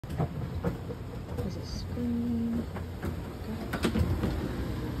There's a screen.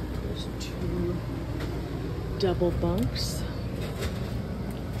 There's 2 double bunks.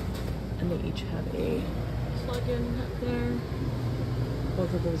 And they each have a plug-in up there.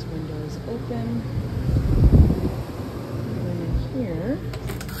 Both of those windows open. And then in here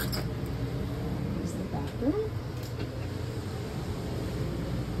is the bathroom.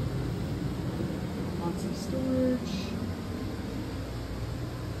 Lots of storage.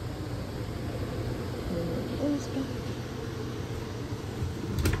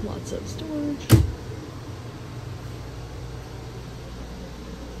 Lots of storage.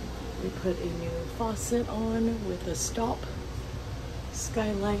 We put a new faucet on with a stop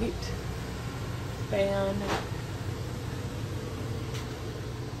skylight fan.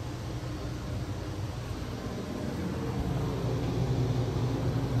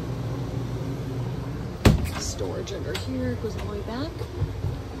 Storage under here goes all the way back.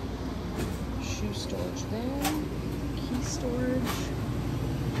 Shoe storage there. Key storage.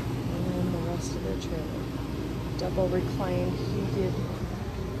 And the rest of the trailer. Double reclined heated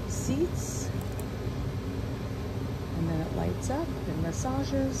seats. And then it lights up and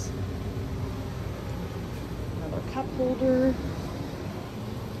massages. Another cup holder.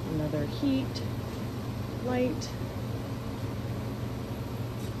 Another heat light.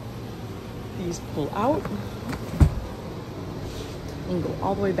 These pull out and go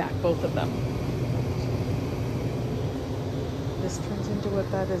all the way back, both of them. This turns into a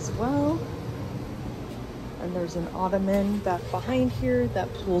bed as well. And there's an ottoman back behind here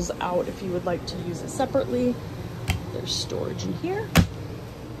that pulls out if you would like to use it separately. There's storage in here.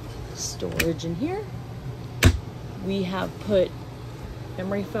 Storage in here. We have put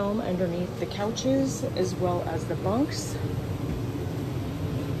emery foam underneath the couches as well as the bunks.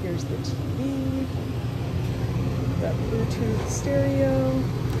 Here's the TV. Got Bluetooth stereo.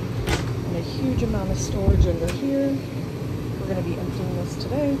 And a huge amount of storage under here. We're going to be emptying this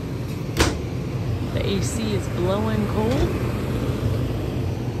today. The AC is blowing cold.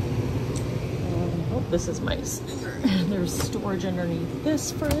 Oh, this is nice. There's storage underneath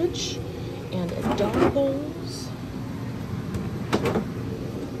this fridge and a dog bowls.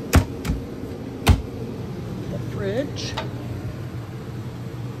 The fridge.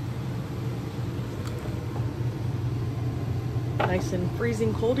 Nice and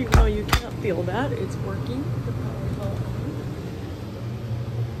freezing cold, even though you can't feel that. It's working. The power's all on.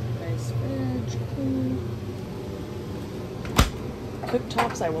 Nice fridge, clean.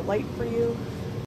 Cooktops I will light for you.